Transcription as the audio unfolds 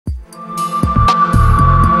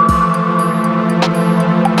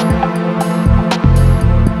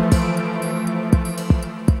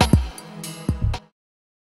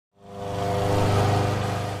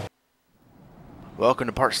welcome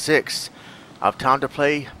to part 6 of Time to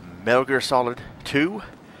Play Metal Gear Solid 2.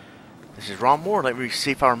 This is Ronmower. Let me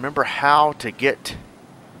see if I remember how to get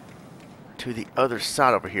to the other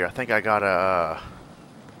side over here. I think I got a...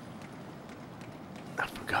 I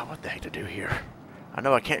forgot what the heck to do here. I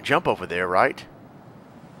know I can't jump over there, right?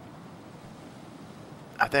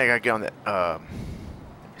 I think I gotta get on that... let me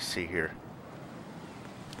see here.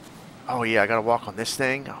 Oh yeah, I gotta walk on this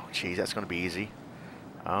thing. Oh jeez, that's gonna be easy.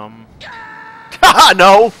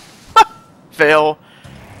 No! Fail.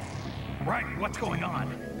 Right, what's going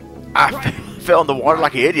on? I fell in the water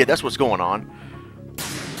like an idiot. That's what's going on.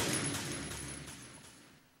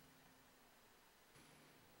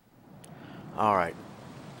 Alright.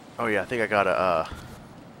 Oh yeah, I think I gotta,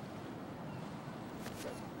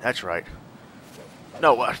 that's right.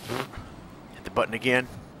 No, what? Hit the button again.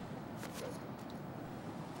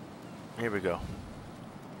 Here we go.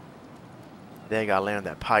 Then you gotta land on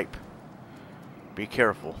that pipe. Be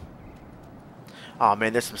careful. Oh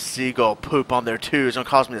man, there's some seagull poop on there too. It's gonna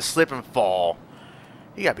cause me to slip and fall.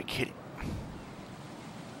 You gotta be kidding.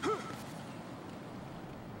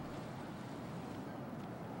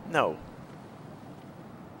 No.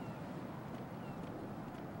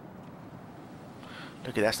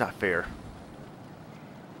 Okay, that's not fair.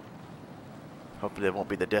 Hopefully that won't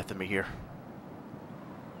be the death of me here.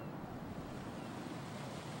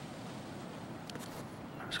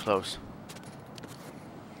 That was close.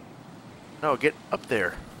 No, get up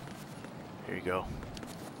there. Here you go.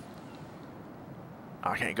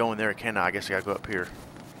 I can't go in there, can I? I guess I gotta go up here.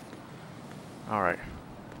 Alright.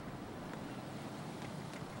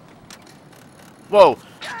 Whoa!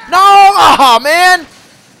 No! Oh man!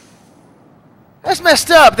 That's messed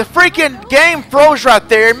up. The freaking game froze right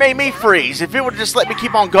there. It made me freeze. If it would just let me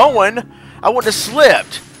keep on going, I wouldn't have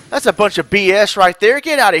slipped. That's a bunch of BS right there.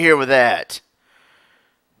 Get out of here with that.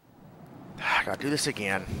 I gotta do this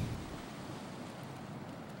again.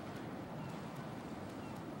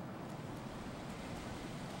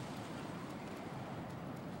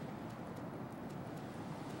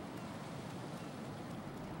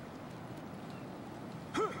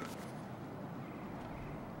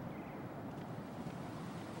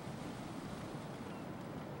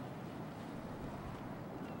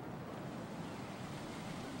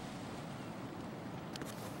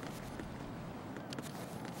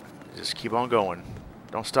 Just keep on going.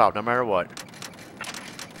 Don't stop, no matter what.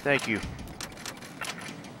 Thank you.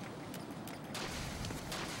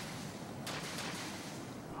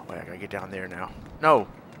 Oh, wait, I gotta get down there now. No!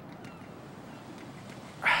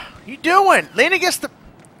 What are you doing? Lean against the...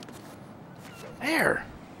 There.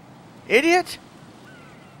 Idiot!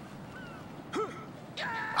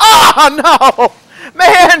 Oh, no!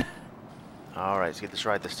 Man! Alright, let's get this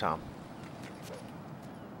right this time.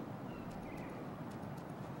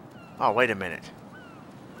 Oh, wait a minute.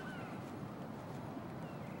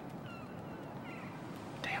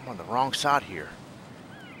 Damn, I'm on the wrong side here.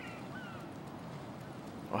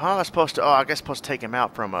 Well, how am I supposed to... Oh, I guess I'm supposed to take him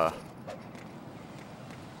out from, Here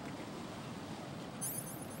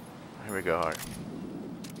we go, alright.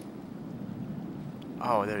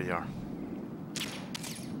 Oh, there you are.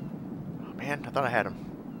 Oh, man, I thought I had him.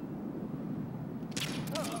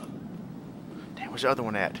 Damn, where's the other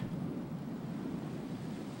one at?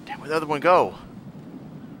 Where'd the other one go?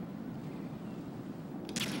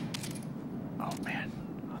 Oh man,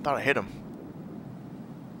 I thought I hit him.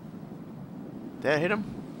 Did I hit him?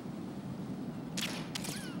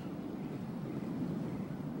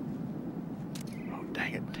 Oh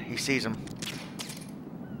dang it, he sees him.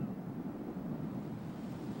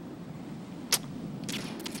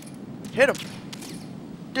 Hit him!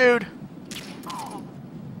 Dude!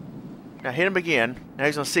 Now hit him again. Now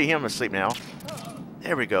he's gonna see him asleep now.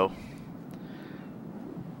 There we go.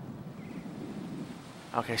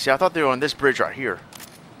 Okay, see, I thought they were on this bridge right here.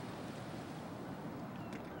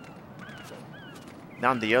 Now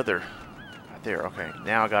on the other. Right there, okay.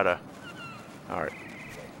 Now I gotta... Alright.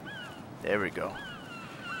 There we go.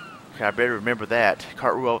 Okay, I better remember that.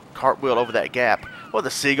 Cartwheel over that gap. Well, the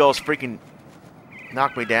seagulls freaking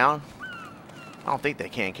knock me down. I don't think they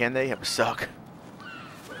can they? That would suck.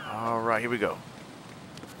 Alright, here we go.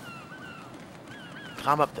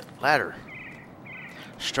 Climb up the ladder.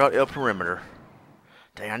 Strut up perimeter.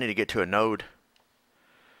 Dang, I need to get to a node.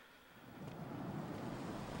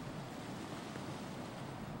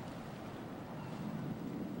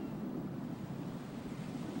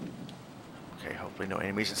 Okay, hopefully no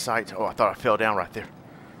enemies in sight. Oh, I thought I fell down right there.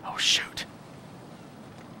 Oh, shoot.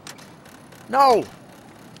 No!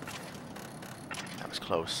 That was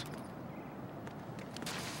close.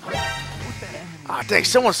 Ah, dang,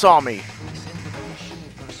 someone saw me.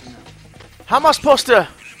 How am I supposed to...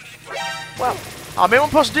 Well, oh man, what am I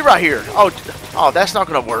supposed to do right here? Oh, that's not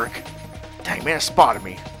gonna work. Dang, man, it spotted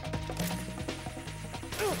me.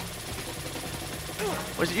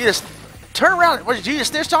 Was it you just... Turn around. Was it you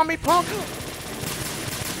just snitched on me, punk?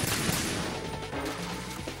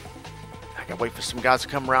 I gotta wait for some guys to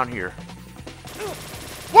come around here.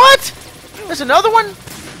 What? There's another one?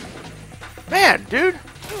 Man, dude.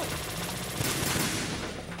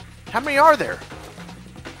 How many are there?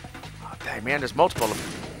 Oh, dang, man, there's multiple of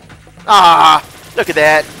them. Ah, look at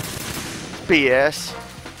that. BS.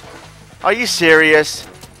 Are you serious?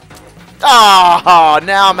 Ah,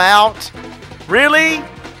 now I'm out. Really?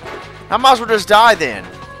 I might as well just die then.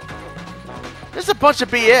 This is a bunch of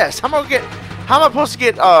BS. How am I supposed to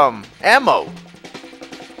get ammo?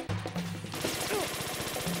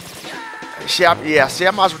 See, I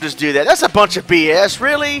might as well just do that. That's a bunch of BS,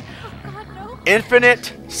 really?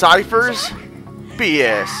 Infinite ciphers?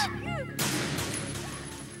 BS.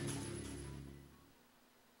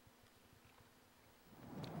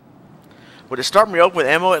 Would it start me open with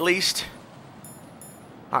ammo at least?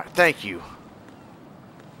 Alright, thank you.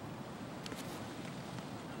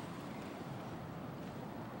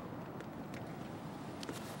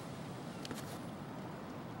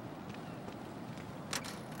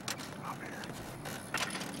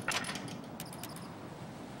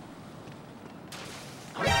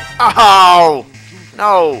 Oh!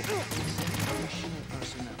 No!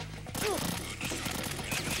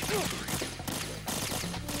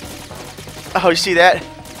 Oh, you see that?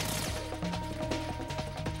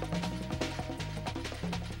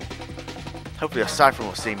 Hopefully a cipher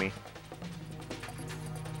won't see me.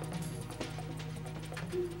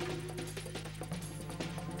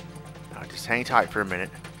 I'll just hang tight for a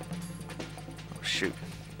minute. Oh, shoot.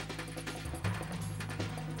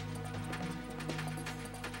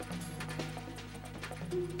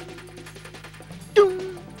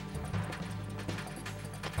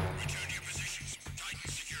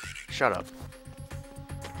 Shut up.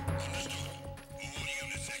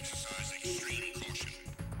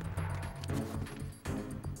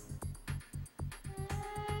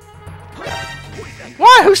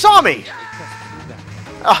 What? Who saw me?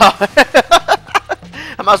 I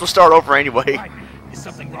might as well start over anyway. Raiden, is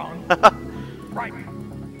something wrong?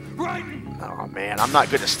 Raiden. Raiden. Oh man, I'm not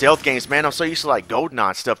good at stealth games, man. I'm so used to like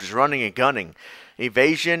GoldenEye stuff, just running and gunning.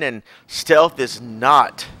 Evasion and stealth is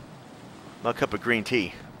not my cup of green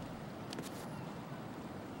tea.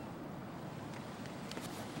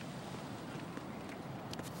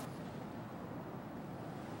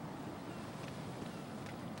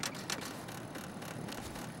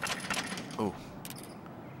 Oh.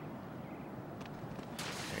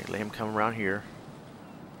 Okay, let him come around here.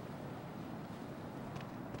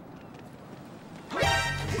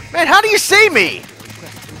 Man, how do you see me?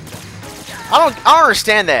 I don't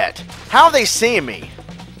understand that. How are they seeing me?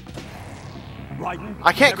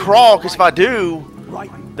 I can't crawl because if I do,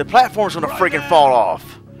 the platform's gonna freaking fall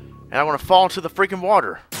off, and I'm gonna fall into the freaking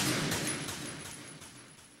water.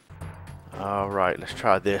 All right, let's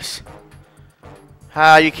try this.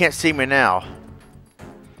 Ah, you can't see me now.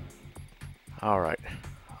 All right.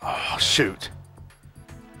 Oh shoot.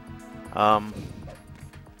 Dang,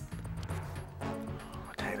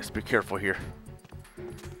 let's be careful here.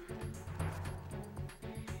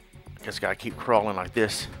 Just gotta keep crawling like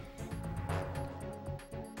this.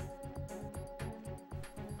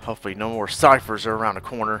 Hopefully no more ciphers are around the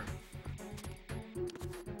corner.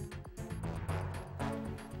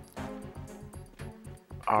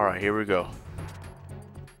 Alright, here we go.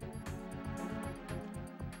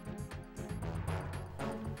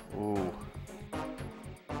 Ooh.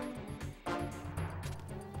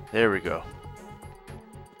 There we go.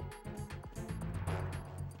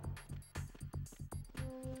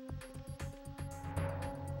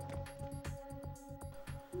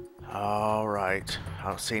 Alright, I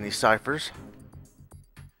don't see any ciphers.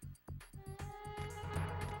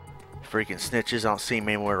 Freaking snitches, I don't see them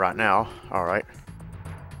anywhere right now. Alright.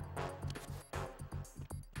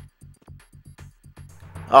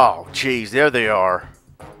 Oh, jeez, there they are.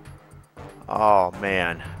 Oh,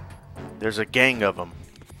 man. There's a gang of them.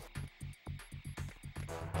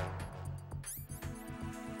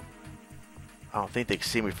 I don't think they can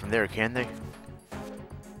see me from there, can they?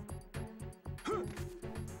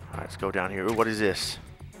 Alright, let's go down here. Ooh, what is this?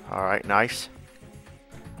 Alright, nice.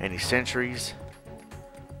 Any sentries?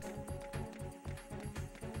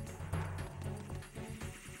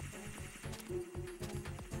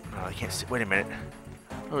 Oh, I can't see. Wait a minute.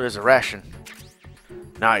 Oh, there's a ration.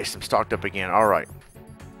 Nice, I'm stocked up again. Alright.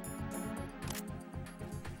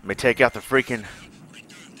 Let me take out the freaking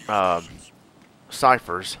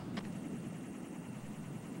ciphers.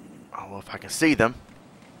 Oh, well, if I can see them.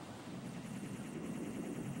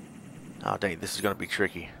 Oh, dang, this is going to be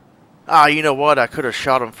tricky. Ah, you know what? I could have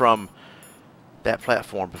shot them from that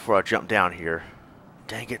platform before I jumped down here.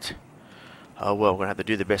 Dang it. Oh, well, I'm going to have to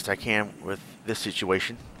do the best I can with this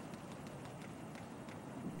situation.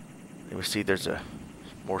 Let me see, there's a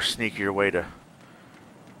more sneakier way to...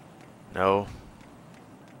 No.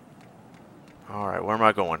 Alright, where am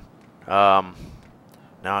I going? Now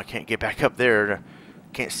I can't get back up there.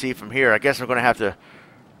 Can't see from here. I guess I'm going to have to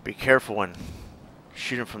be careful and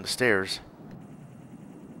shoot him from the stairs.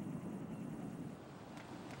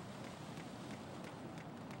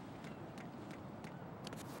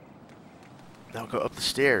 Now go up the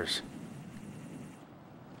stairs.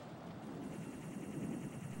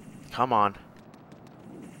 Come on.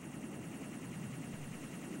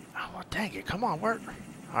 Oh, well, dang it. Come on, work.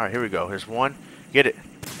 Alright, here we go. Here's one. Get it.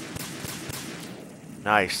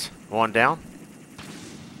 Nice. One down.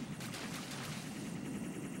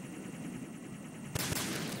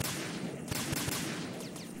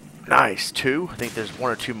 Nice. Two. I think there's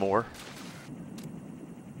one or two more.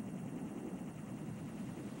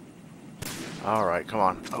 Alright, come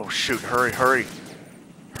on. Oh, shoot. Hurry, hurry.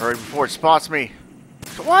 Hurry before it spots me.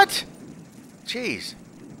 What? Jeez.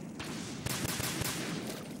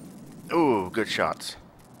 Ooh, good shots.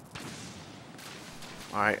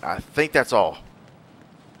 Alright, I think that's all.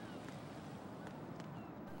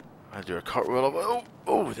 I do a cartwheel over. Oh,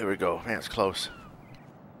 oh, there we go. Man, it's close.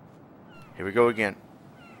 Here we go again.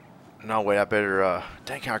 No, wait, I better,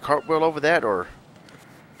 dang, can I cartwheel over that, or?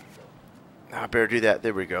 I better do that.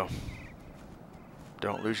 There we go.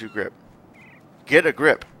 Don't lose your grip. Get a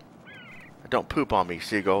grip. Don't poop on me,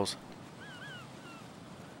 seagulls.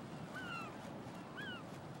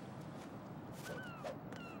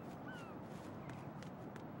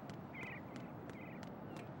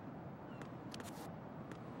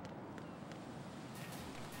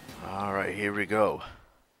 Alright, here we go.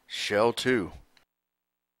 Shell 2.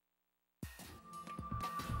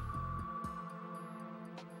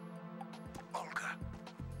 Olga,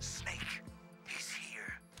 Snake, he's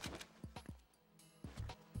here.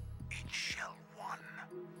 In Shell 1.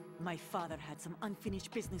 My father had some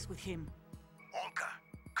unfinished business with him. Olga,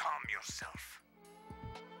 calm yourself.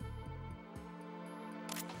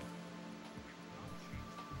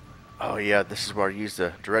 Oh yeah, this is where I use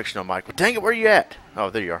the directional mic. But dang it, where are you at? Oh,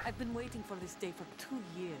 there you are. I've been waiting for this day for 2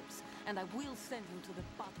 years, and I will send him to the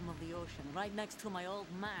bottom of the ocean, right next to my old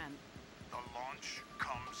man. The launch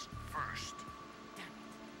comes first. Damn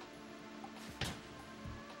it.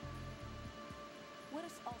 Where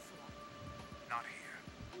is Ocelot? Not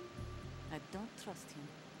here. I don't trust him.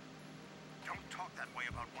 Don't talk that way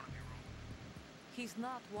about one of your own. He's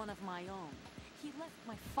not one of my own. He left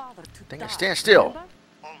my father to Dang die. it, stand still. Remember?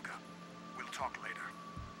 Olga, we'll talk later.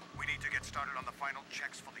 We need to get started on the final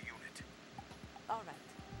checks for the unit. All right.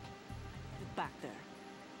 Get back there.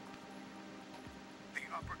 The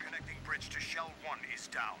upper connecting bridge to Shell 1 is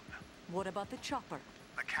down. What about the chopper?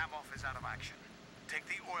 The cam-off is out of action. Take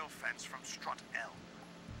the oil fence from strut L.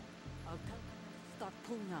 I'll tell them to start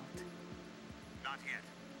pulling out. Not yet.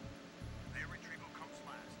 Their retrieval comes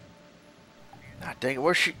last. Ah, dang it,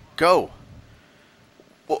 where'd she go?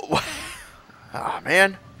 What? Ah,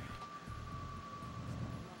 man. On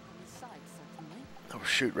his side, certainly. Oh,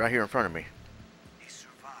 shoot, right here in front of me. He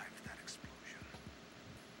survived that explosion.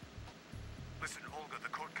 Listen, Olga, the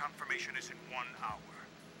code confirmation is in 1 hour.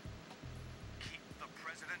 Keep the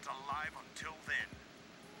president alive until then.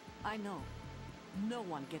 I know. No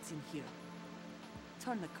one gets in here.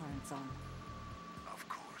 Turn the currents on. Of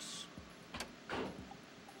course.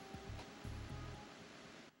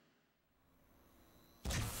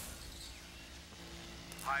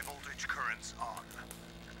 High voltage currents on.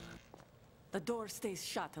 The door stays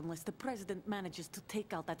shut unless the president manages to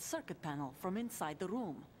take out that circuit panel from inside the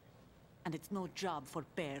room. And it's no job for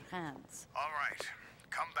bare hands. All right.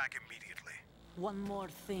 Come back immediately. One more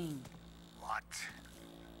thing. What?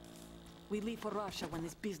 We leave for Russia when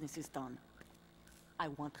this business is done. I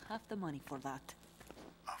want half the money for that.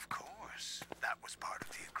 Of course. That was part of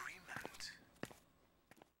the agreement.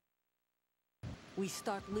 We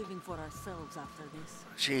start living for ourselves after this.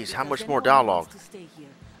 Jeez, how If much there's more anyone who dialogue? wants to stay here,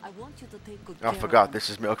 I want you to take good I care of forgot, them. this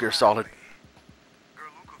is Metal Gear Solid.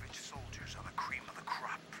 Gerlukovich soldiers are the cream of the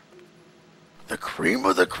crop. The cream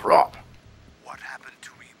of the crop. What happened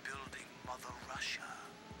to rebuilding Mother Russia?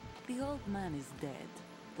 The old man is dead.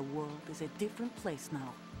 The world is a different place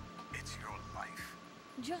now. It's your life.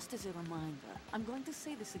 Just as a reminder, I'm going to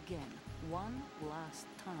say this again, one last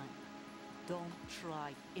time. Don't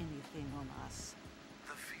try anything on us.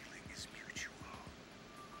 The feeling is mutual.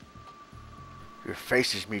 Your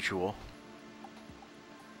face is mutual.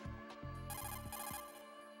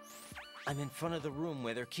 I'm in front of the room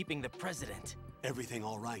where they're keeping the president. Everything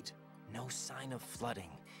all right? No sign of flooding,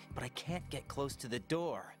 but I can't get close to the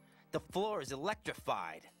door. The floor is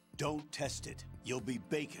electrified. Don't test it. You'll be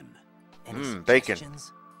bacon. Any bacon.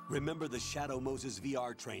 suggestions? Remember the Shadow Moses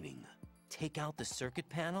VR training? Take out the circuit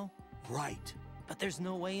panel? Right. But there's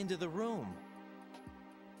no way into the room.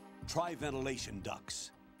 Try ventilation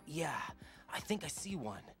ducts. Yeah, I think I see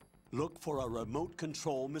one. Look for a remote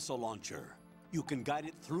control missile launcher. You can guide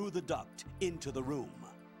it through the duct into the room.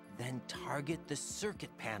 Then target the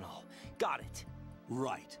circuit panel. Got it.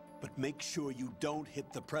 Right, but make sure you don't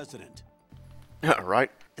hit the president.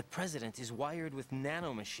 Right? The president is wired with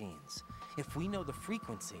nanomachines. If we know the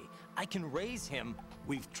frequency, I can raise him.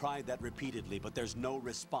 We've tried that repeatedly, but there's no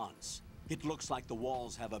response. It looks like the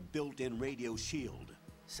walls have a built-in radio shield.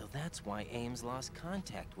 So that's why Ames lost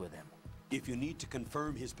contact with him. If you need to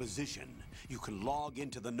confirm his position, you can log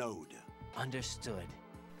into the node. Understood.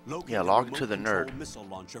 Locate Yeah, the log remote to the control nerd. missile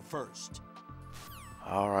launcher first.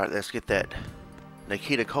 Alright, let's get that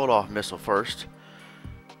Nikita Koloff missile first.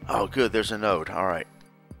 Oh, good, there's a node. Alright.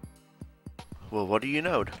 Well, what do you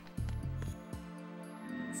node?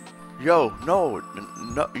 Yo, node.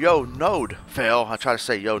 Yo, node. Fail. I try to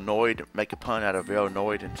say yo, noid. Make a pun out of yo,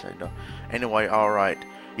 noid and say no. Anyway, alright.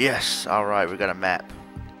 Yes, alright, we got a map.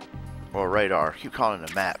 Or a radar. Keep calling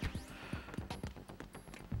it a map.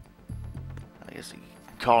 I guess you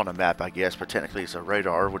can call it a map, I guess, but technically it's a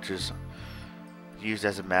radar, which is used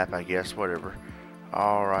as a map, I guess, whatever.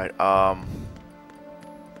 Alright, I'm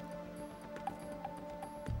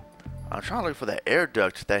trying to look for that air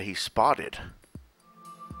duct that he spotted.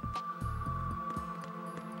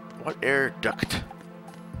 What air duct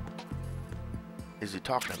is he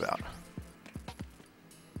talking about?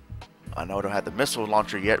 I know I don't have the missile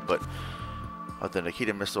launcher yet, but the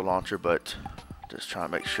Nikita missile launcher, but just trying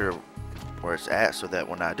to make sure where it's at so that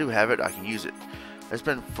when I do have it, I can use it. It's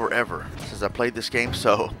been forever since I played this game,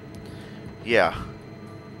 so yeah.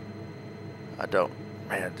 I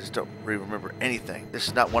just don't really remember anything. This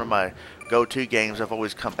is not one of my go-to games I've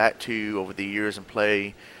always come back to over the years and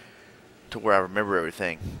play to where I remember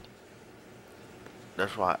everything.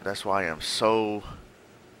 That's why I am so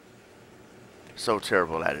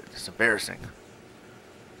terrible at it. It's embarrassing.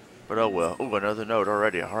 But oh well. Ooh, another node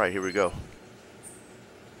already. Alright, here we go.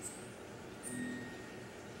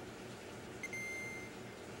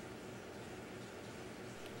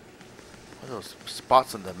 What are those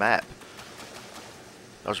spots on the map?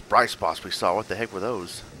 Those bright spots we saw. What the heck were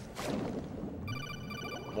those?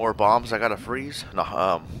 More bombs I gotta freeze?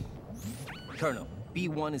 No, Colonel,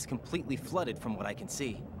 B1 is completely flooded from what I can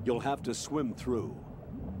see. You'll have to swim through.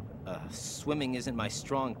 Swimming isn't my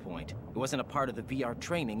strong point. It wasn't a part of the VR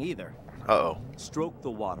training either. uh-oh. Stroke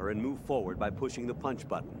the water and move forward by pushing the punch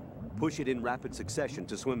button. Push it in rapid succession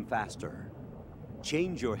to swim faster.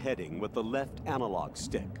 Change your heading with the left analog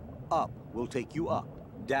stick. Up will take you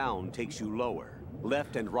up. Down takes you lower.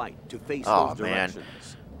 Left and right to face those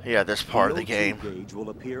directions. Yeah, this part of the game. Gauge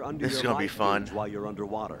will appear under This is your gonna be life fun. gauge while you're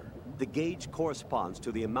underwater. The gauge corresponds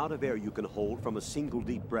to the amount of air you can hold from a single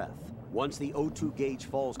deep breath. Once the O2 gauge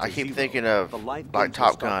falls to I keep zero, thinking of the life like gauge will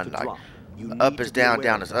Top start Gun, to like drop. You up need is to be down, aware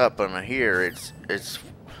down of is that. up, but here it's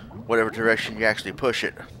whatever direction you actually push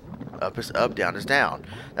it. Up is up, down is down.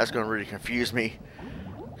 That's gonna really confuse me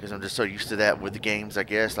because I'm just so used to that with the games, I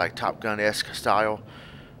guess, like Top Gun-esque style.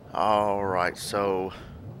 All right, so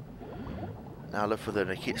now look for the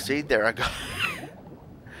Nikita. See, there I go.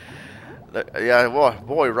 Yeah,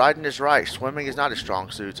 boy, Raiden is right. Swimming is not his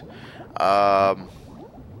strong suit.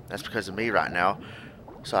 That's because of me right now.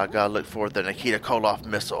 So I gotta look for the Nikita Koloff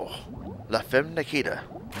missile. La Femme Nikita.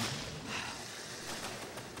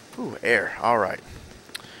 Ooh, air. Alright.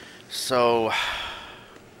 So.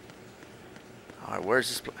 Alright, where's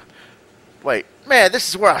this? Wait, man, this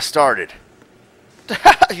is where I started.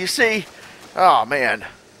 You see? Oh, man.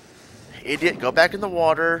 Idiot, go back in the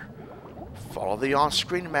water. Follow the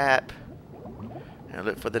on-screen map. And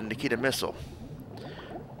look for the Nikita missile.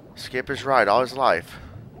 Skip is right all his life.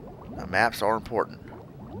 The maps are important.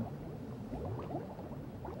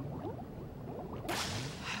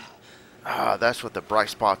 That's what the bright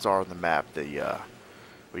spots are on the map. Where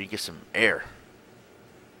you get some air.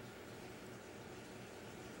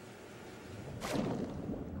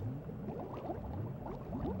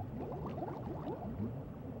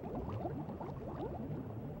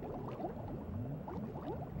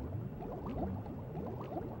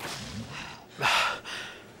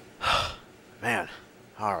 Man,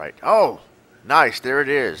 alright. Oh, nice, there it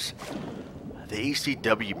is. The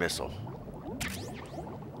ECW missile.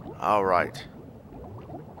 Alright.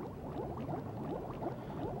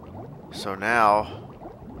 So now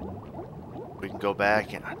we can go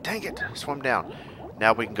back and dang it, swim down.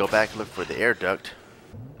 Now we can go back and look for the air duct,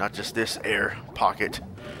 not just this air pocket,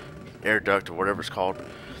 air duct or whatever it's called.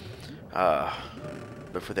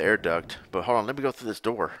 Look for the air duct. But hold on, let me go through this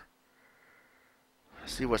door.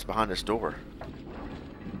 See what's behind this door.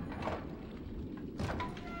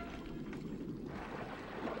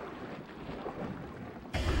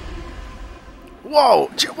 Whoa!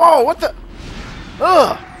 Whoa! What the?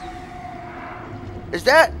 Ugh! Is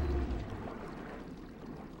that?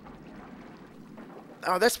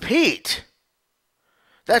 Oh, that's Pete.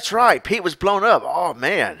 That's right. Pete was blown up. Oh,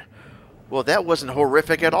 man. Well, that wasn't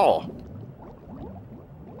horrific at all.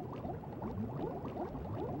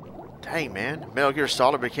 Dang, man. Metal Gear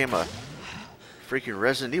Solid became a freaking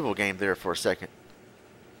Resident Evil game there for a second.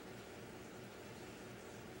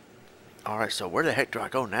 Alright, so where the heck do I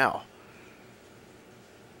go now?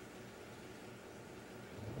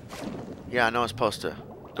 Yeah, I know I'm supposed to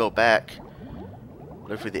go back,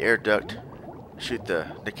 look for the air duct, shoot the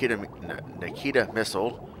Nikita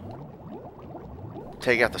missile,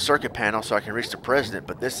 take out the circuit panel so I can reach the president,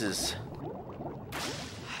 but this is...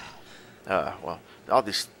 well, all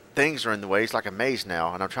these things are in the way. It's like a maze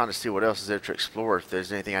now, and I'm trying to see what else is there to explore, if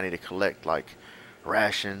there's anything I need to collect, like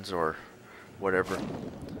rations or whatever.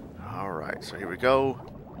 Alright, so here we go.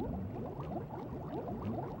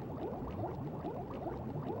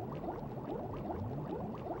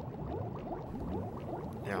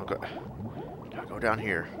 Now I'll go down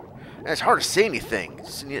here. And it's hard to see anything.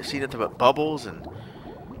 See nothing but bubbles and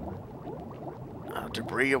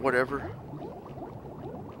debris or whatever.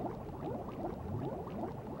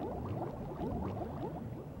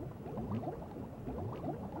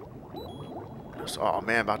 Oh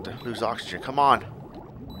man, about to lose oxygen. Come on.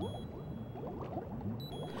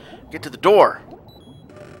 Get to the door.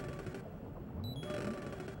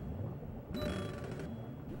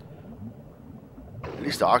 At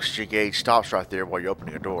least the oxygen gauge stops right there while you're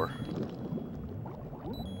opening a door.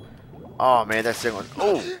 Oh man, that thing went...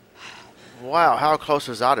 Oh! Wow, how close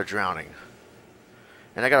was I to drowning?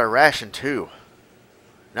 And I got a ration too.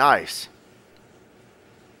 Nice.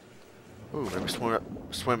 Ooh, let me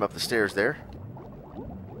swim up the stairs there.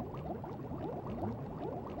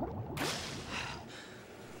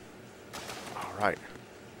 Alright.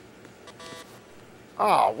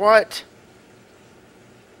 Oh, what?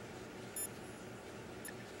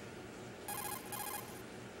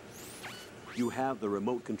 You have the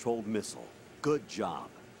remote-controlled missile. Good job.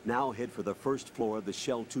 Now head for the first floor of the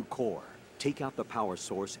Shell 2 core. Take out the power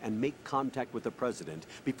source and make contact with the President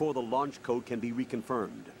before the launch code can be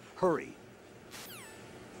reconfirmed. Hurry.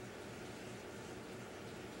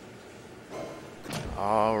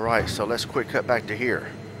 Alright, so let's quick cut back to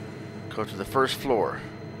here. Go to the first floor.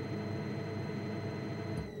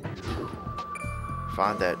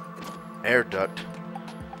 Find that air duct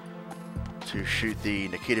to shoot the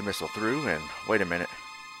Nikita missile through, and wait a minute.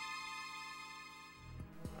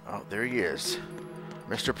 Oh, there he is.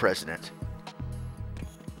 Mr. President.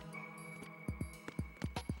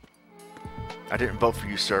 I didn't vote for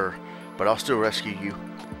you, sir, but I'll still rescue you.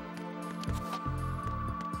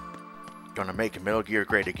 Gonna make Metal Gear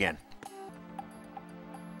great again.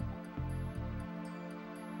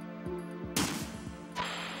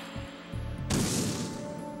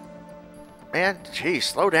 Man, geez,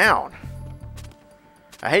 slow down.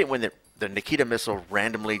 I hate when the Nikita missile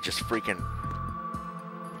randomly just freaking...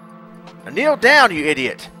 Kneel down, you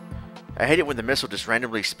idiot! I hate it when the missile just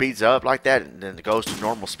randomly speeds up like that and then it goes to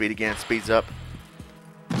normal speed again, speeds up.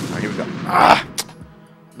 Alright, here we go. Ah!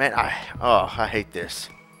 Man, I hate this.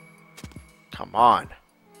 Come on.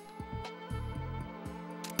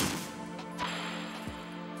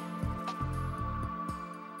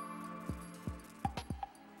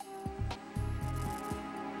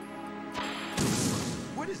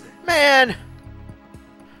 What is it? Man!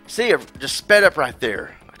 See, it just sped up right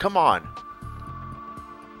there. Come on.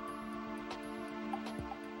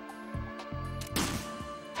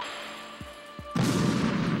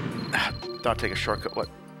 Thought I'd take a shortcut.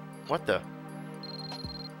 What the?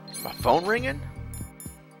 Is my phone ringing?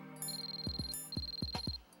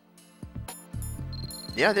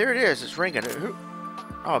 Yeah, there it is. It's ringing.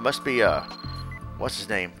 Oh, it must be, what's his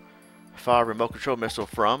name? Fire remote control missile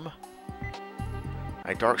from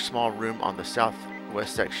a dark small room on the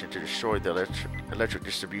southwest section to destroy the electric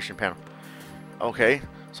distribution panel. Okay,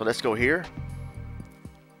 so let's go here.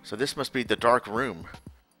 So this must be the dark room.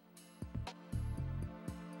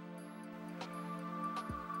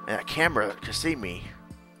 And that camera can see me.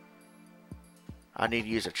 I need to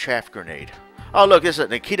use a chaff grenade. Oh look, there's a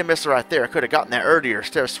Nikita missile right there. I could have gotten that earlier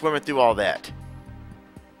instead of swimming through all that.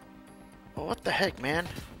 What the heck, man?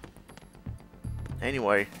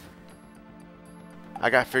 Anyway, I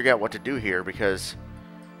gotta figure out what to do here because,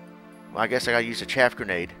 well, I guess I gotta use a chaff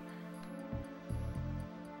grenade.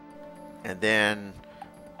 And then,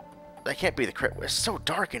 that can't be the crate. It's so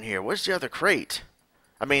dark in here. Where's the other crate?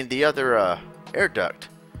 I mean, the other air duct.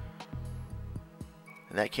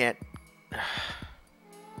 And that can't...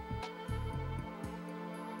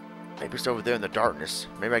 Maybe it's over there in the darkness.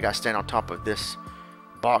 Maybe I gotta stand on top of this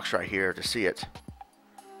box right here to see it.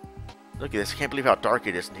 Look at this. I can't believe how dark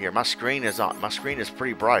it is in here. My screen is on. My screen is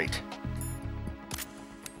pretty bright.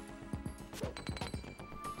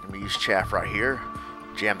 Let me use chaff right here.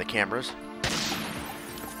 Jam the cameras.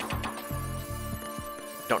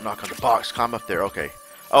 Don't knock on the box. Climb up there. Okay.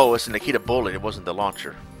 Oh, it's the Nikita bullet. It wasn't the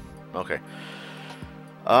launcher. Okay.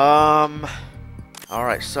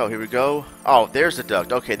 Alright, so here we go. Oh, there's the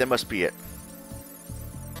duct. Okay, that must be it.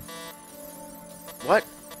 What?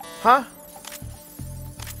 Huh?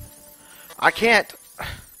 I can't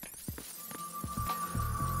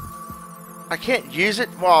use it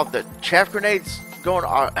while the chaff grenade's going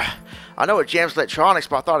on. I know it jams electronics,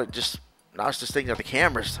 but I thought it just... I was just thinking of the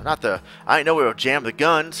cameras, not the... I didn't know it would jam the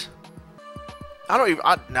guns. I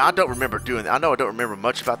don't remember doing that. I know I don't remember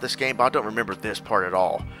much about this game, but I don't remember this part at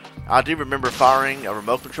all. I do remember firing a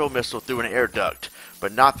remote control missile through an air duct,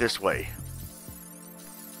 but not this way.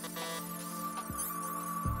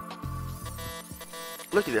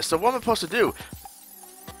 Look at this. So what am I supposed to do?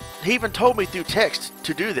 He even told me through text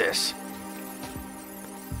to do this.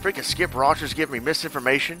 Freaking Skip Rogers giving me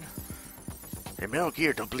misinformation. In Metal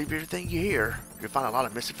Gear, don't believe everything you hear. You'll find a lot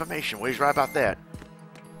of misinformation. Well, he's right about that.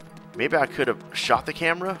 Maybe I could have shot the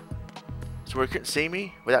camera so he couldn't see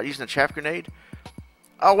me without using a chaff grenade.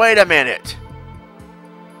 Oh, wait a minute.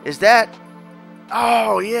 Is that...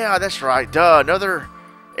 Oh, yeah, that's right. Duh, another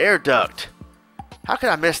air duct. How could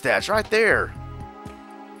I miss that? It's right there.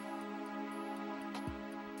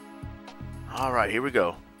 Alright, here we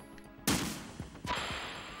go.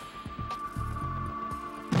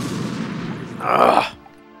 Ugh.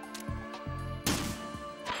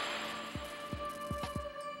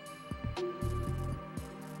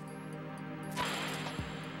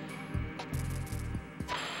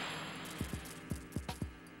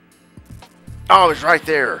 Oh, it's right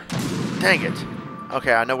there. Dang it.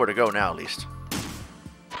 Okay, I know where to go now, at least.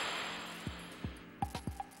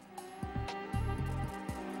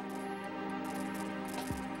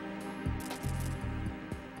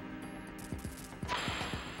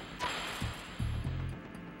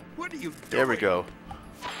 What are you doing? There we go.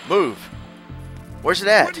 Move. Where's it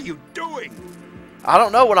at? What are you doing? I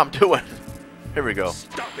don't know what I'm doing. Here we go.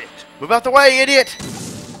 Stop it. Move out the way, idiot!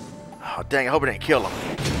 Oh, dang, I hope it didn't kill him.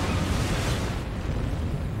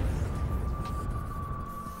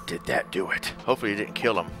 Did that do it? Hopefully it didn't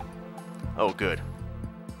kill him. Oh, good.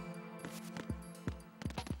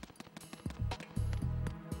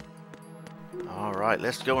 Alright,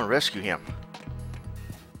 let's go and rescue him.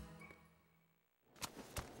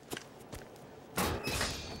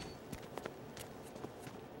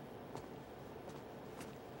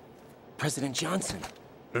 President Johnson,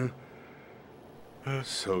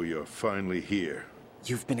 So you're finally here.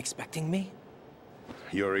 you've been expecting me?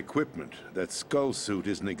 Your equipment, that skull suit,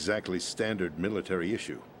 isn't exactly standard military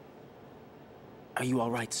issue. Are you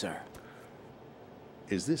all right, sir?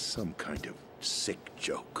 Is this some kind of sick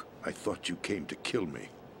joke? I thought you came to kill me.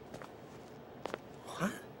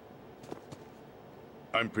 What?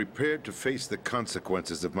 I'm prepared to face the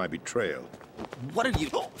consequences of my betrayal. What are you...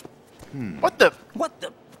 What the... What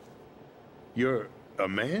the... You're a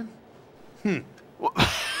man? Well,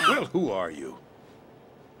 who are you?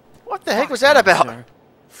 What the heck was that about? Sir?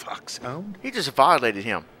 Foxhound? He just violated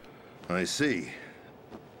him. I see.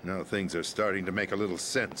 Now things are starting to make a little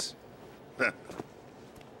sense.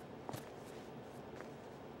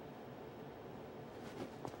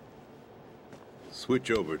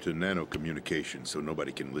 Switch over to nano communication so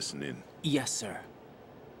nobody can listen in. Yes, sir.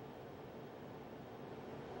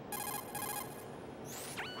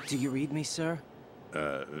 Do you read me, sir?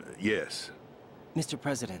 Yes. Mr.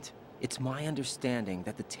 President, it's my understanding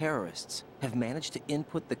that the terrorists have managed to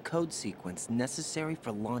input the code sequence necessary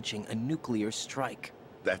for launching a nuclear strike.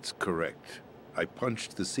 That's correct. I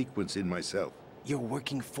punched the sequence in myself. You're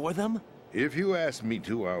working for them? If you asked me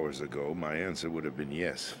 2 hours ago, my answer would have been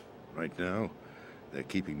yes. Right now, they're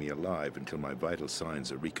keeping me alive until my vital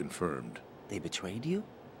signs are reconfirmed. They betrayed you?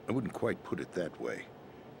 I wouldn't quite put it that way.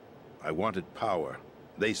 I wanted power.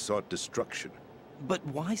 They sought destruction. But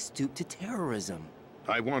why stoop to terrorism?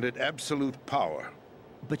 I wanted absolute power.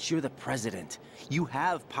 But you're the president. You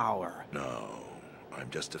have power. No,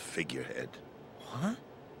 I'm just a figurehead. What?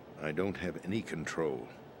 I don't have any control.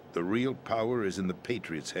 The real power is in the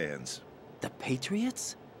Patriots' hands. The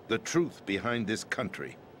Patriots? The truth behind this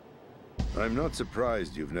country. I'm not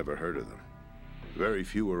surprised you've never heard of them. Very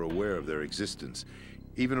few are aware of their existence,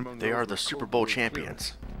 even among They those are the with Super Cold Bowl War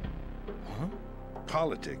champions. Huh?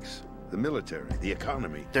 Politics, the military, the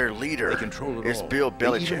economy. Their leader They control it is all. Bill They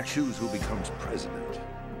even Belichick. choose who becomes president.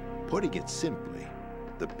 Putting it simply,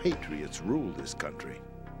 the Patriots rule this country.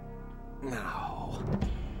 No.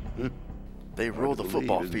 They rule the believe,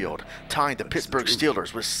 football isn't it? field, tying the But it's the Pittsburgh truth.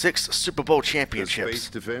 Steelers with 6 Super Bowl The space championships.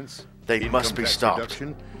 defense, They income must be tax stopped.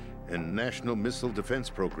 reduction, and national missile defense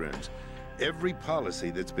programs. Every policy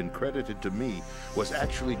that's been credited to me was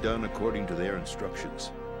actually done according to their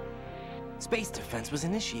instructions. Space defense was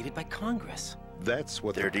initiated by Congress. That's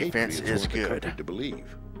what Their the defense Patriots is want the country good. to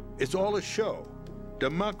believe. It's all a show.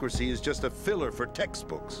 Democracy is just a filler for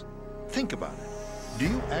textbooks. Think about it. Do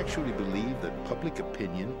you actually believe that public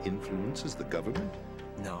opinion influences the government?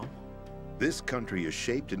 No. This country is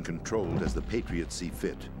shaped and controlled as the Patriots see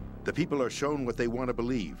fit. The people are shown what they want to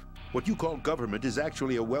believe. What you call government is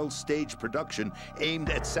actually a well-staged production aimed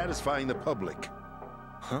at satisfying the public.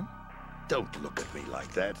 Huh? Don't look at me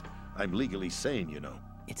like that. I'm legally sane, you know.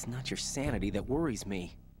 It's not your sanity that worries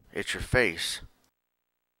me. It's your face.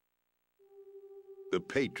 The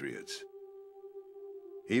Patriots.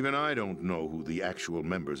 Even I don't know who the actual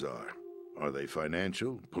members are. Are they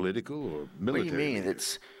financial, political, or What do military? you mean? leaders?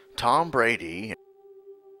 It's Tom Brady.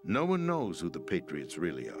 No one knows who the Patriots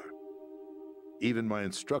really are. Even my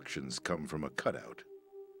instructions come from a cutout.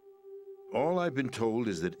 All I've been told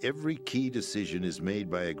is that every key decision is made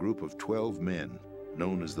by a group of 12 men,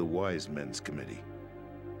 known as the Wise Men's Committee.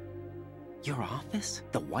 Your office?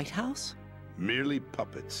 The White House? Merely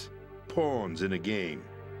puppets, pawns in a game.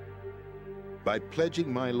 By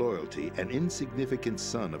pledging my loyalty, an insignificant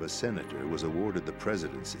son of a senator was awarded the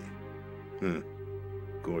presidency. Of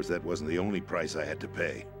course, that wasn't the only price I had to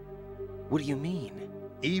pay. What do you mean?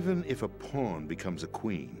 Even if a pawn becomes a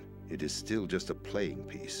queen, it is still just a playing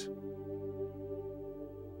piece.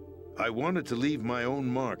 I wanted to leave my own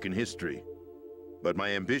mark in history, but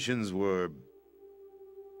my ambitions were...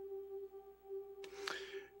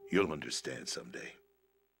 You'll understand someday.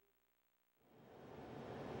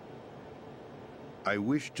 I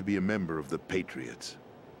wished to be a member of the Patriots.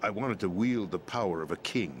 I wanted to wield the power of a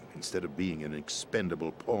king instead of being an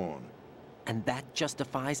expendable pawn. And that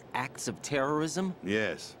justifies acts of terrorism?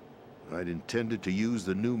 Yes, I'd intended to use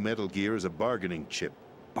the new Metal Gear as a bargaining chip.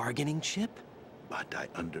 Bargaining chip? But I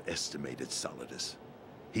underestimated Solidus.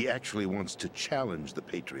 He actually wants to challenge the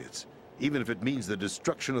Patriots, even if it means the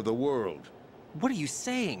destruction of the world. What are you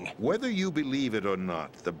saying? Whether you believe it or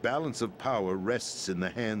not, the balance of power rests in the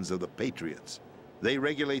hands of the Patriots. They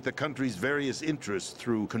regulate the country's various interests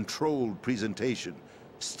through controlled presentation,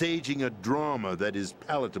 staging a drama that is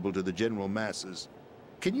palatable to the general masses.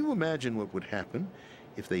 Can you imagine what would happen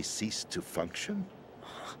if they ceased to function?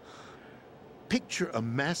 Picture a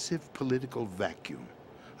massive political vacuum,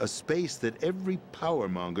 a space that every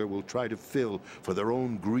powermonger will try to fill for their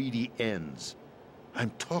own greedy ends.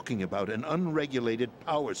 I'm talking about an unregulated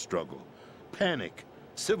power struggle, panic,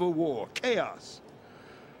 civil war, chaos.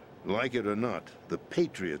 Like it or not, the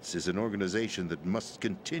Patriots is an organization that must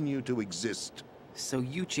continue to exist. So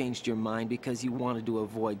you changed your mind because you wanted to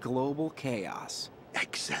avoid global chaos.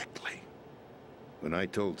 Exactly. When I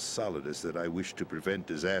told Solidus that I wished to prevent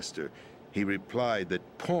disaster, he replied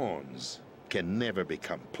that pawns can never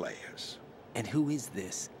become players. And who is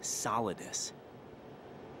this Solidus?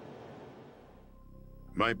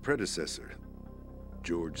 My predecessor,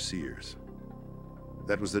 George Sears.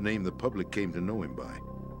 That was the name the public came to know him by.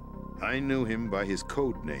 I knew him by his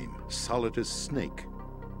code name, Solidus Snake.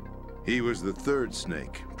 He was the third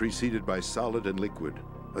snake, preceded by Solid and Liquid,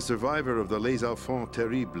 a survivor of the Les Enfants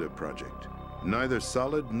Terribles project. Neither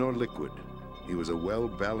solid nor liquid, he was a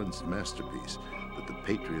well-balanced masterpiece that the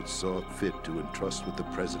Patriots saw fit to entrust with the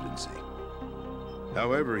presidency.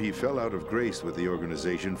 However, he fell out of grace with the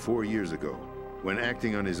organization 4 years ago. When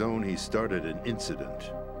acting on his own, he started an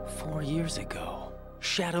incident. 4 years ago.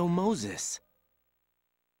 Shadow Moses.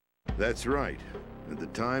 That's right. At the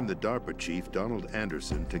time, the DARPA chief, Donald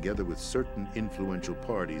Anderson, together with certain influential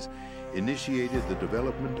parties, initiated the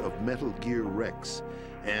development of Metal Gear Rex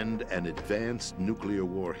and an advanced nuclear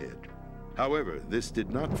warhead. However, this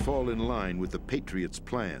did not fall in line with the Patriots'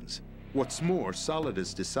 plans. What's more,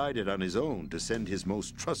 Solidus decided on his own to send his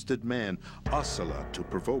most trusted man, Ocelot, to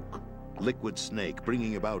provoke Liquid Snake,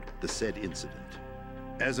 bringing about the said incident.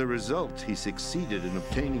 As a result, he succeeded in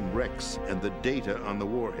obtaining Rex and the data on the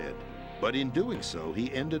warhead. But in doing so,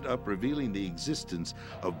 he ended up revealing the existence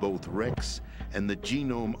of both Rex and the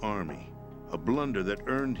Genome Army, a blunder that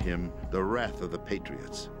earned him the wrath of the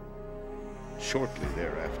Patriots. Shortly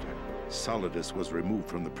thereafter, Solidus was removed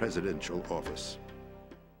from the presidential office.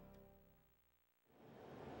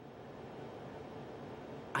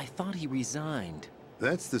 I thought he resigned.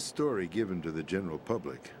 That's the story given to the general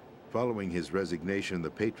public. Following his resignation,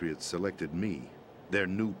 the Patriots selected me, their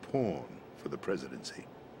new pawn, for the presidency.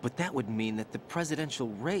 But that would mean that the presidential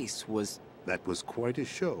race was... That was quite a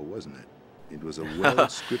show, wasn't it? It was a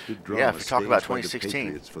well-scripted drama Yeah, if we talk about staged by the 2016.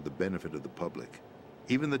 Patriots for the benefit of the public.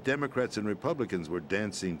 Even the Democrats and Republicans were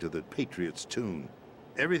dancing to the Patriots' tune.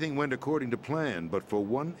 Everything went according to plan, but for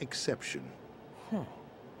one exception.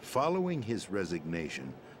 Following his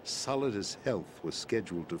resignation, Solidus' health was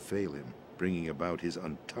scheduled to fail him, bringing about his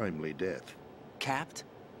untimely death. capped?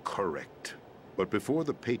 Correct. But before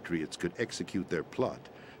the Patriots could execute their plot,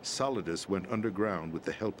 Solidus went underground with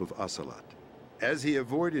the help of Ocelot. As he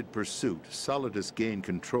avoided pursuit, Solidus gained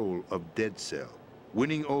control of Dead Cell,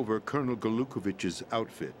 winning over Colonel Golukovich's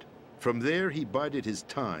outfit. From there, he bided his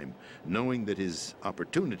time, knowing that his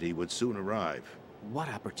opportunity would soon arrive. What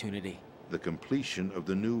opportunity? The completion of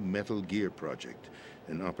the new Metal Gear project,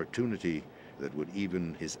 an opportunity that would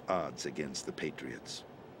even his odds against the Patriots.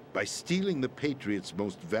 By stealing the Patriots'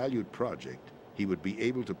 most valued project, he would be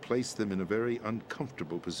able to place them in a very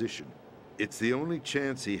uncomfortable position. It's the only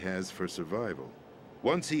chance he has for survival.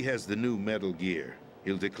 Once he has the new Metal Gear,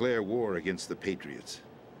 he'll declare war against the Patriots.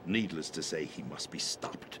 Needless to say, he must be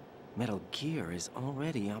stopped. Metal Gear is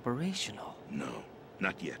already operational. No,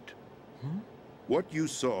 not yet. What you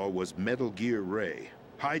saw was Metal Gear Ray,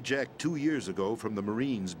 hijacked 2 years ago from the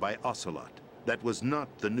Marines by Ocelot. That was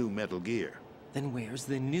not the new Metal Gear. Then where's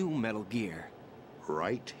the new Metal Gear?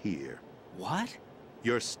 Right here. What?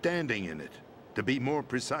 You're standing in it. To be more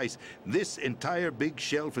precise, this entire big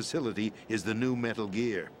shell facility is the new Metal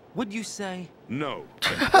Gear. What'd you say? No,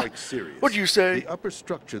 I'm quite serious. What'd you say? The upper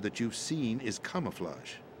structure that you've seen is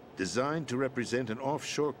camouflage, designed to represent an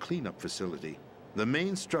offshore cleanup facility. The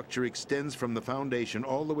main structure extends from the foundation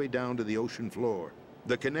all the way down to the ocean floor.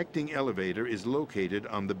 The connecting elevator is located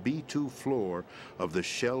on the B2 floor of the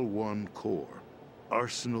Shell 1 core.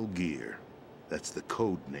 Arsenal Gear. That's the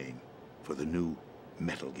code name for the new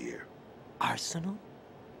Metal Gear. Arsenal?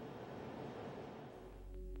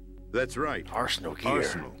 That's right. Arsenal Gear.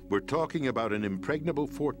 Arsenal. We're talking about an impregnable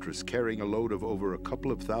fortress carrying a load of over a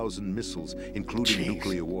couple of thousand missiles, including Jeez.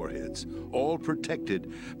 nuclear warheads, all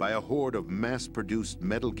protected by a horde of mass-produced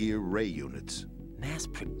Metal Gear Ray units.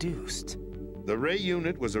 Mass-produced? The Ray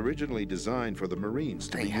unit was originally designed for the Marines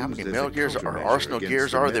to Dang, be how used many as Metal a Gears or countermeasure Arsenal against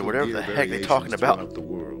Gears the are they? Metal Whatever Gear the heck they're variations talking about. throughout the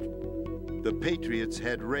world. The Patriots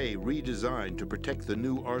had Ray redesigned to protect the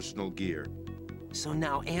new Arsenal Gear. So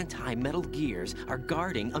now anti-Metal Gears are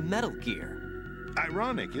guarding a Metal Gear.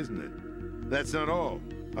 Ironic, isn't it? That's not all.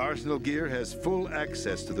 Arsenal Gear has full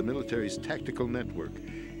access to the military's tactical network,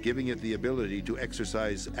 giving it the ability to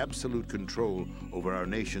exercise absolute control over our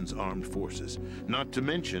nation's armed forces, not to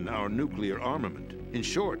mention our nuclear armament. In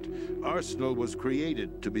short, Arsenal was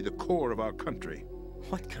created to be the core of our country.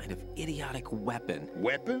 What kind of idiotic weapon?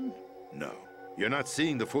 Weapon? No. You're not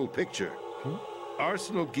seeing the full picture.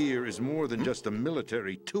 Arsenal Gear is more than just a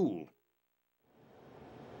military tool.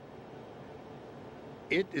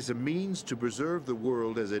 It is a means to preserve the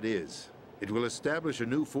world as it is. It will establish a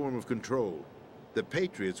new form of control. The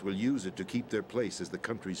Patriots will use it to keep their place as the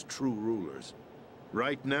country's true rulers.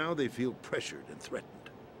 Right now, they feel pressured and threatened.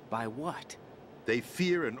 By what? They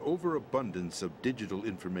fear an overabundance of digital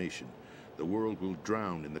information. The world will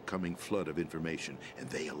drown in the coming flood of information, and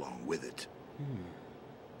they along with it.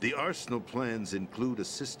 The Arsenal plans include a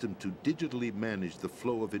system to digitally manage the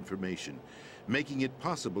flow of information, making it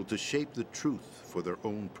possible to shape the truth for their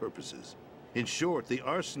own purposes. In short, the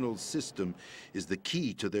Arsenal system is the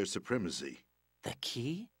key to their supremacy. The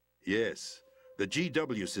key? Yes, the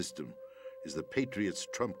GW system is the Patriots'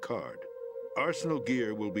 trump card. Arsenal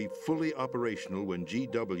Gear will be fully operational when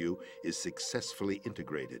GW is successfully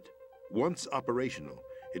integrated. Once operational,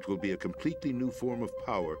 it will be a completely new form of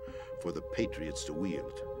power for the Patriots to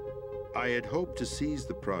wield. I had hoped to seize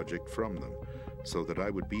the project from them, so that I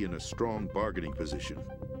would be in a strong bargaining position.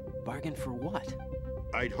 Bargain for what?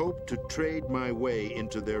 I'd hoped to trade my way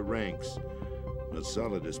into their ranks, but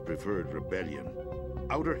Solidus preferred rebellion.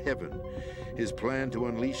 Outer Heaven, his plan to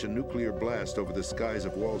unleash a nuclear blast over the skies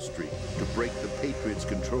of Wall Street to break the Patriots'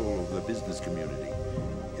 control over the business community,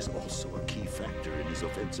 is also a key factor in his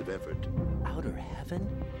offensive effort. Outer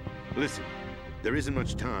Heaven? Listen, There isn't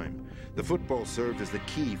much time. The football served as the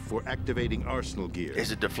key for activating arsenal gear.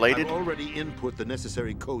 Is it deflated? I've already input the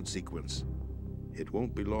necessary code sequence. It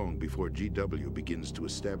won't be long before GW begins to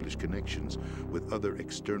establish connections with other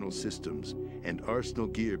external systems, and arsenal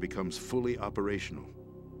gear becomes fully operational.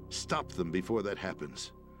 Stop them before that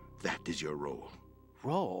happens. That is your role.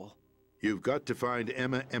 Role? You've got to find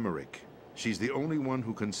Emma Emmerich. She's the only one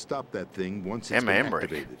who can stop that thing once it's been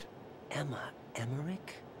activated. Emma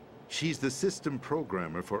Emmerich? She's the system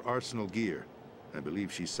programmer for arsenal gear. I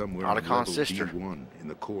believe she's somewhere on level Ottocon's sister. B1 in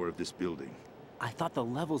the core of this building. I thought the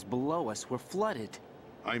levels below us were flooded.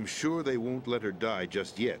 I'm sure they won't let her die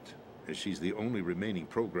just yet, as she's the only remaining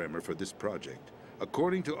programmer for this project.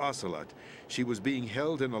 According to Ocelot, she was being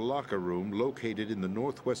held in a locker room located in the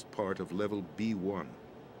northwest part of level B1.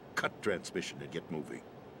 Cut transmission and get moving.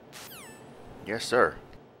 Yes, sir.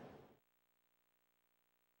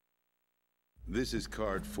 This is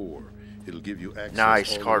card 4. It'll give you access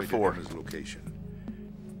Nice, all card the way 4. to Emma's location.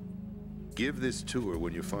 Give this to her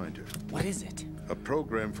when you find her. What is it? A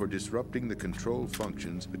program for disrupting the control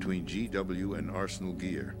functions between GW and Arsenal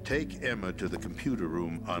Gear. Take Emma to the computer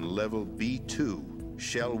room on level B2,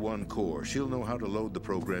 Shell 1 core. She'll know how to load the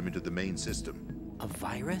program into the main system. A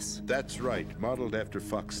virus? That's right, modeled after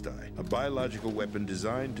Foxdie, a biological weapon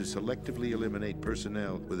designed to selectively eliminate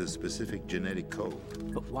personnel with a specific genetic code.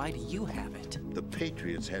 But why do you have it? The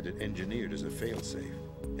Patriots had it engineered as a failsafe,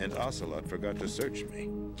 and Ocelot forgot to search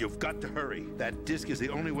me. You've got to hurry. That disk is the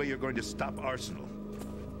only way you're going to stop Arsenal.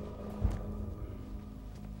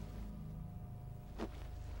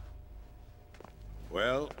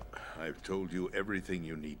 Well, I've told you everything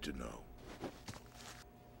you need to know.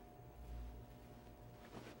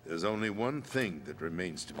 There's only one thing that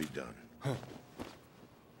remains to be done. Huh.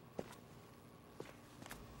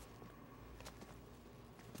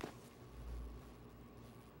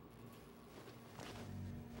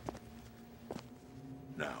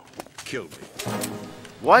 Now, kill me.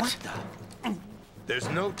 What? There's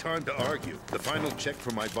no time to argue. The final check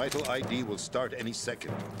for my vital ID will start any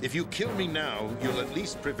second. If you kill me now, you'll at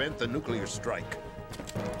least prevent the nuclear strike.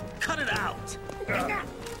 Cut it out!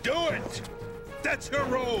 Do it! That's your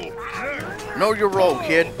role! Know your role,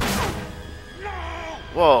 kid.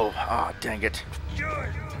 Whoa. Ah, dang it.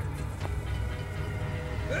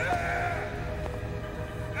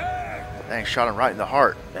 Dang, shot him right in the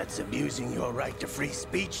heart. That's abusing your right to free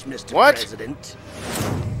speech, Mr. What? President.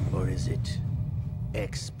 Or is it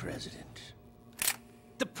ex-president?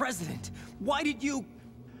 The president! Why did you...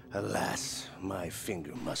 Alas, my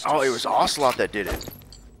finger must Oh, have it was slipped. Ocelot that did it.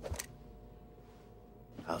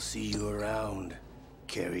 I'll see you around,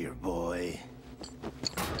 carrier boy.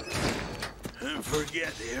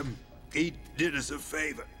 Forget him. He did us a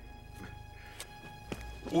favor.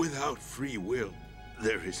 Without free will,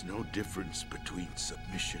 there is no difference between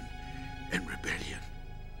submission and rebellion.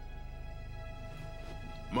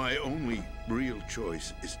 My only real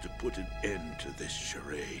choice is to put an end to this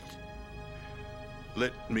charade.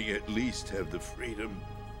 Let me at least have the freedom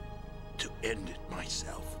to end it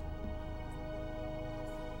myself.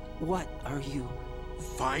 What are you...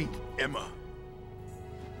 Find Emma.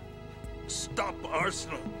 Stop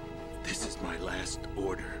Arsenal. This is my last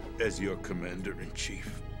order as your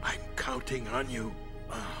commander-in-chief. I'm counting on you.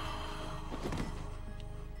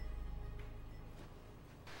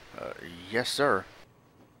 Yes, sir.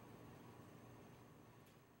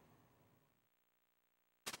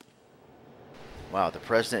 Wow, the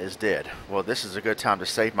president is dead. Well, this is a good time to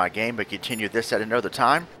save my game, but continue this at another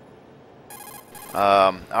time.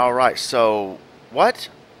 Alright, so... What?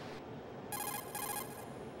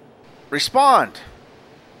 Respond!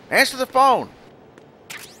 Answer the phone!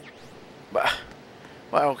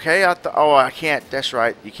 Well, okay, oh, I can't, that's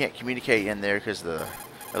right. You can't communicate in there because the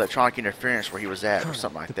electronic interference where he was at or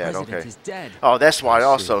something like that. The president Okay. is dead. Oh, that's why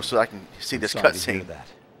also, so I can see this Sorry to hear cutscene. that.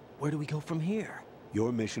 Where do we go from here?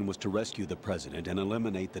 Your mission was to rescue the president and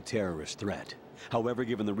eliminate the terrorist threat. However,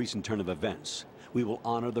 given the recent turn of events, we will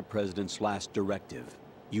honor the president's last directive.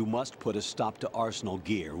 You must put a stop to Arsenal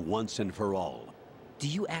Gear once and for all. Do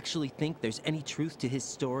you actually think there's any truth to his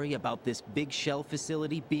story about this big shell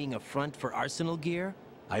facility being a front for Arsenal Gear?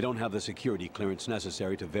 I don't have the security clearance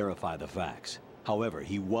necessary to verify the facts. However,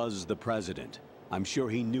 he was the president. I'm sure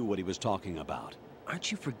he knew what he was talking about. Aren't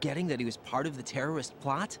you forgetting that he was part of the terrorist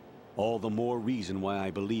plot? All the more reason why I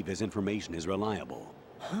believe his information is reliable.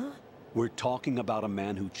 Huh? We're talking about a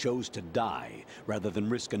man who chose to die rather than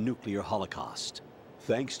risk a nuclear holocaust.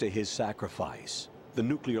 Thanks to his sacrifice, the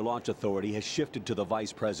Nuclear Launch Authority has shifted to the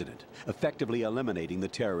vice president, effectively eliminating the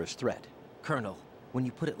terrorist threat. Colonel, when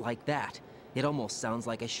you put it like that, It almost sounds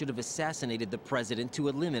like I should have assassinated the president to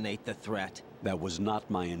eliminate the threat. That was not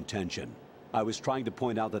my intention. I was trying to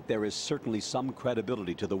point out that there is certainly some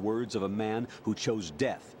credibility to the words of a man who chose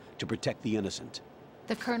death to protect the innocent.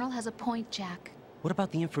 The Colonel has a point, Jack. What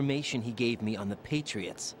about the information he gave me on the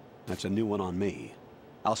Patriots? That's a new one on me.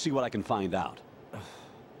 I'll see what I can find out.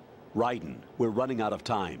 Raiden, we're running out of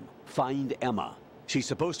time. Find Emma. She's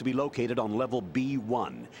supposed to be located on level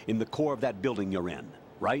B1, in the core of that building you're in,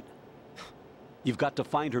 right? You've got to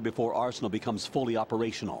find her before Arsenal becomes fully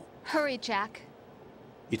operational. Hurry, Jack.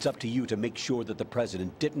 It's up to you to make sure that the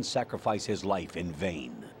president didn't sacrifice his life in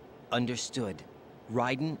vain. Understood.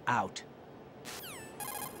 Raiden out.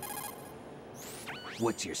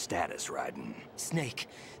 What's your status, Raiden? Snake,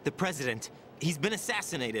 the president, he's been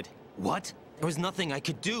assassinated. What? There was nothing I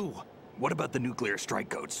could do. What about the nuclear strike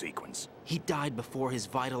code sequence? He died before his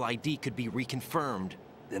vital ID could be reconfirmed.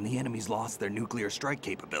 Then the enemy's lost their nuclear strike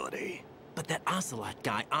capability. But that Ocelot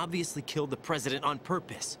guy obviously killed the president on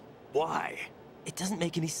purpose. Why? It doesn't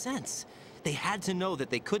make any sense. They had to know that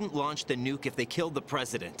they couldn't launch the nuke if they killed the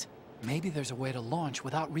president. Maybe there's a way to launch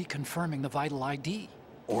without reconfirming the vital ID.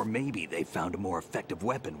 Or maybe they found a more effective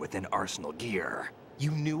weapon within Arsenal gear.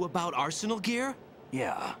 You knew about Arsenal gear?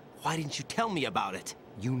 Yeah, Why didn't you tell me about it?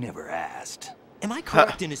 you never asked. Am I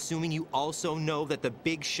correct in assuming you also know that the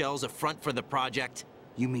big shell's a front for the project?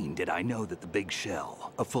 You mean, did I know that the Big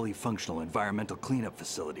Shell, a fully functional environmental cleanup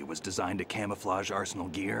facility, was designed to camouflage Arsenal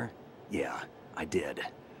gear? Yeah, I did.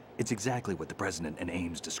 It's exactly what the President and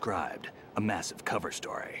Ames described, a massive cover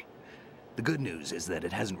story. The good news is that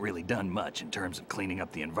it hasn't really done much in terms of cleaning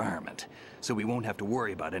up the environment, so we won't have to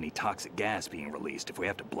worry about any toxic gas being released if we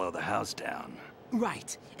have to blow the house down.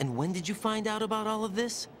 Right. And when did you find out about all of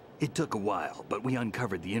this? It took a while, but we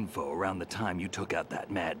uncovered the info around the time you took out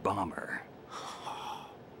that mad bomber.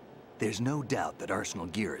 There's no doubt that Arsenal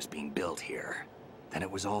gear is being built here. And it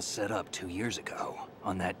was all set up 2 years ago,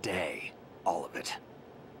 on that day. All of it.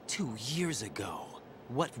 2 years ago.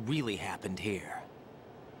 What really happened here?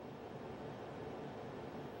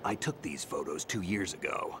 I took these photos 2 years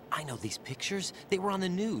ago. I know these pictures. They were on the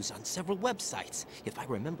news, on several websites. If I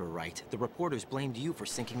remember right, the reporters blamed you for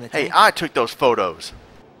sinking the Hey, tank. I took those photos.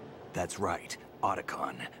 That's right.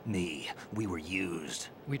 Otacon, me, we were used.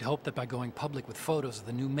 We'd hoped that by going public with photos of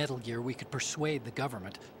the new Metal Gear, we could persuade the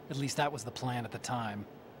government. At least that was the plan at the time.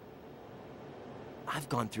 I've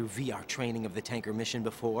gone through VR training of the tanker mission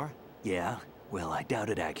before. Yeah? Well, I doubt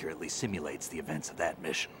it accurately simulates the events of that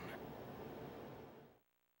mission.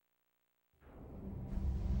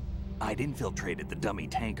 I'd infiltrated the dummy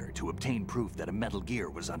tanker to obtain proof that a Metal Gear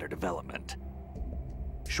was under development.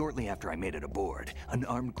 Shortly after I made it aboard, an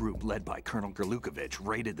armed group led by Colonel Gerlukovich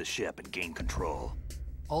raided the ship and gained control.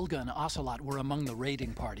 Olga and Ocelot were among the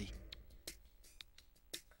raiding party.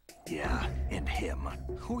 Yeah, and him.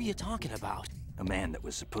 Who are you talking about? A man that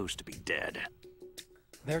was supposed to be dead.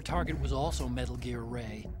 Their target was also Metal Gear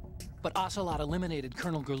Ray. But Ocelot eliminated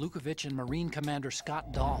Colonel Gerlukovich and Marine Commander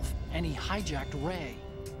Scott Dolph, and he hijacked Ray.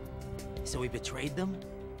 So he betrayed them?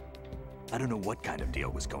 I don't know what kind of deal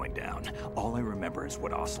was going down. All I remember is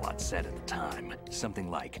what Ocelot said at the time. Something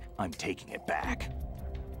like, "I'm taking it back."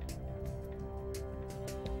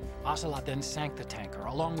 Ocelot then sank the tanker,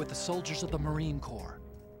 along with the soldiers of the Marine Corps.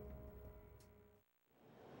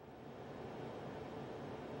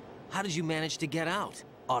 How did you manage to get out?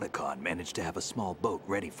 Otacon managed to have a small boat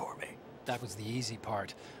ready for me. That was the easy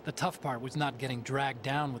part. The tough part was not getting dragged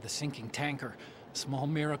down with the sinking tanker. A small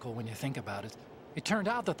miracle when you think about it. It turned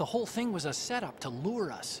out that the whole thing was a setup to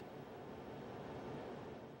lure us.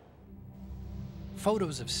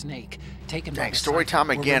 Photos of Snake, taken by Dang, the story site, time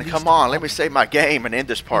were again. released Come to on, the let me public. save my game and end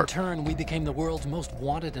this In part. turn, we became the world's most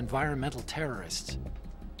wanted environmental terrorists.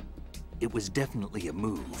 It was definitely a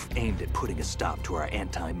move aimed at putting a stop to our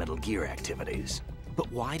anti-Metal Gear activities.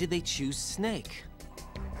 But why did they choose Snake?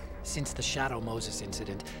 Since the Shadow Moses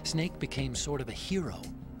incident, Snake became sort of a hero.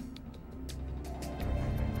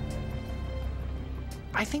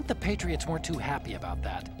 I think the Patriots weren't too happy about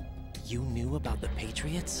that. You knew about the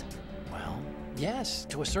Patriots? Well, yes,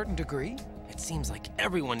 to a certain degree. It seems like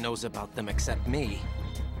everyone knows about them except me.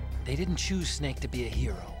 They didn't choose Snake to be a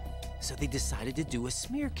hero. So they decided to do a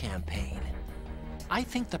smear campaign. I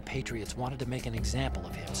think the Patriots wanted to make an example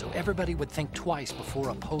of him so everybody would think twice before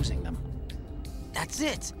opposing them. That's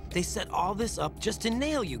it! They set all this up just to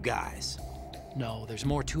nail you guys. No, there's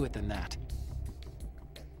more to it than that.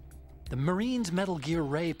 The Marines' Metal Gear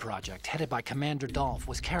Ray project, headed by Commander Dolph,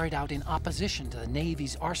 was carried out in opposition to the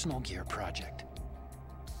Navy's Arsenal Gear project.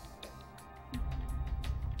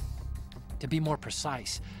 To be more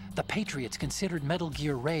precise, The Patriots considered Metal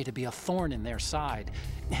Gear Ray to be a thorn in their side.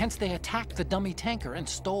 Hence, they attacked the dummy tanker and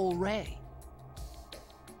stole Ray.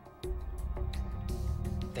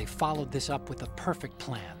 They followed this up with a perfect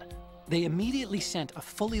plan. They immediately sent a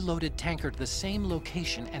fully loaded tanker to the same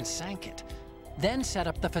location and sank it. Then set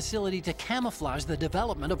up the facility to camouflage the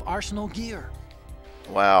development of Arsenal gear.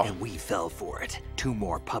 Wow. And we fell for it. 2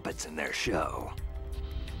 more puppets in their show.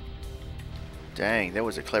 Dang, that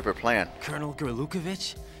was a clever plan. Colonel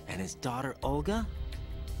Gerlukovich and his daughter Olga?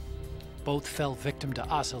 Both fell victim to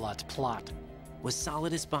Ocelot's plot. Was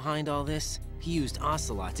Solidus behind all this? He used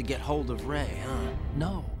Ocelot to get hold of Ray, huh?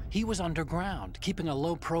 No, he was underground, keeping a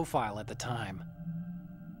low profile at the time.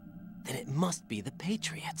 Then it must be the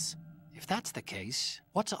Patriots. If that's the case,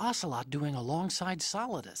 what's Ocelot doing alongside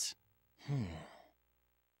Solidus?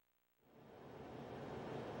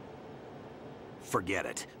 Forget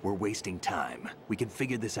it. We're wasting time. We can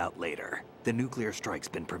figure this out later. The nuclear strike's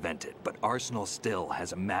been prevented, but Arsenal still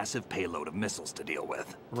has a massive payload of missiles to deal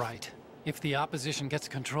with. Right. If the opposition gets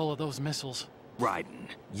control of those missiles... Raiden,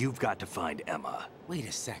 you've got to find Emma. Wait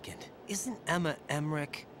a second. Isn't Emma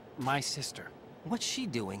Emmerich? My sister. What's she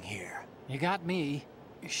doing here? You got me.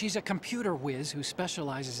 She's a computer whiz who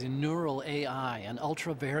specializes in neural AI and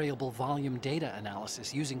ultra-variable volume data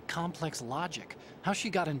analysis using complex logic. How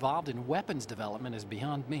she got involved in weapons development is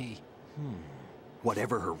beyond me.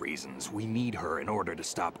 Whatever her reasons, we need her in order to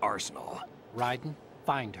stop Arsenal. Raiden,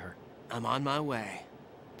 find her. I'm on my way.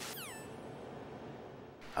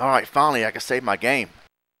 Alright, finally I can save my game.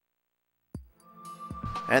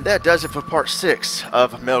 And that does it for part 6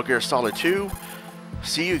 of Metal Gear Solid 2.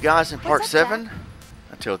 See you guys in part 7.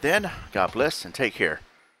 Until then, God bless and take care.